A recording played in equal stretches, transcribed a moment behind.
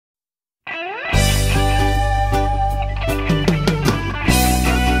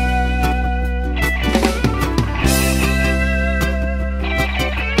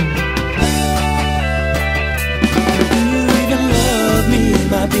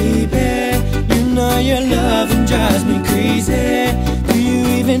baby. You know your loving drives me crazy. Do you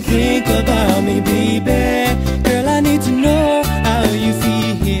even think about me, baby? Girl, I need to know how you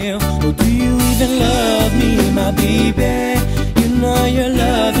feel. Or do you even love me, my baby? You know your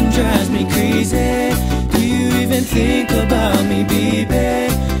loving drives me crazy. Do you even think about me, baby?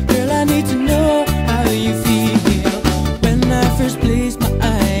 Girl, I need to know how you feel. When I first placed my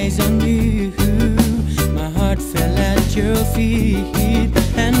eyes on you, my heart fell at your feet.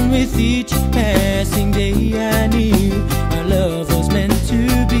 And with each passing day I knew our love was meant to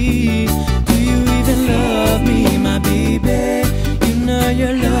be. Do you even love me, my baby? You know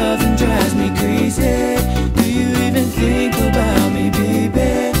your loving drives me crazy. Do you even think about me,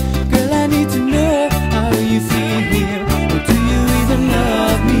 baby? Girl, I need to know how you feel. Or do you even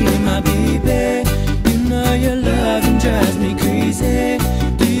love me, my baby? You know your loving drives me crazy.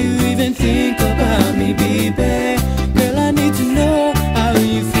 Do you even think about me, baby? Girl, I need to know how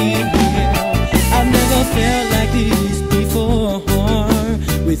you feel. I've never felt like this before.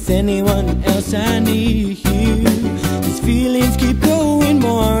 With anyone else I need you. These feelings keep growing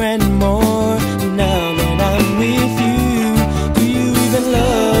more and more now that I'm with you. Do you even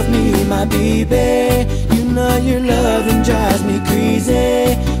love me, my baby? You know your loving drives me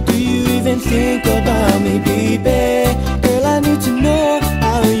crazy. Do you even think about me, baby? Girl, I need to know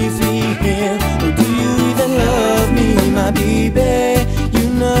how you feel. Or do you even love me, my baby? You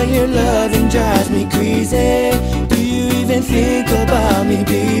know your loving drives me crazy. Do you even think about me,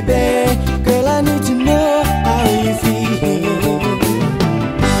 baby? Girl, I need to know how you feel.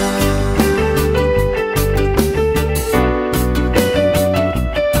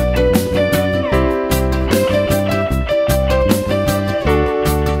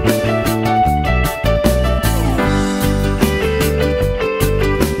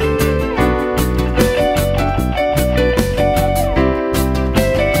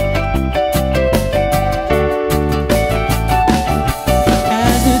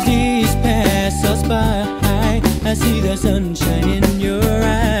 I see the sunshine in your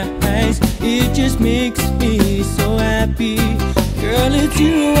eyes. It just makes me so happy. Girl, it's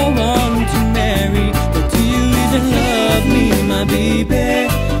you I want to marry. But do you even love me, my baby?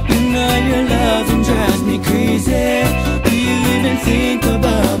 You know your loving drives me crazy. Do you even think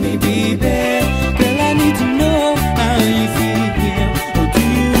about me, baby?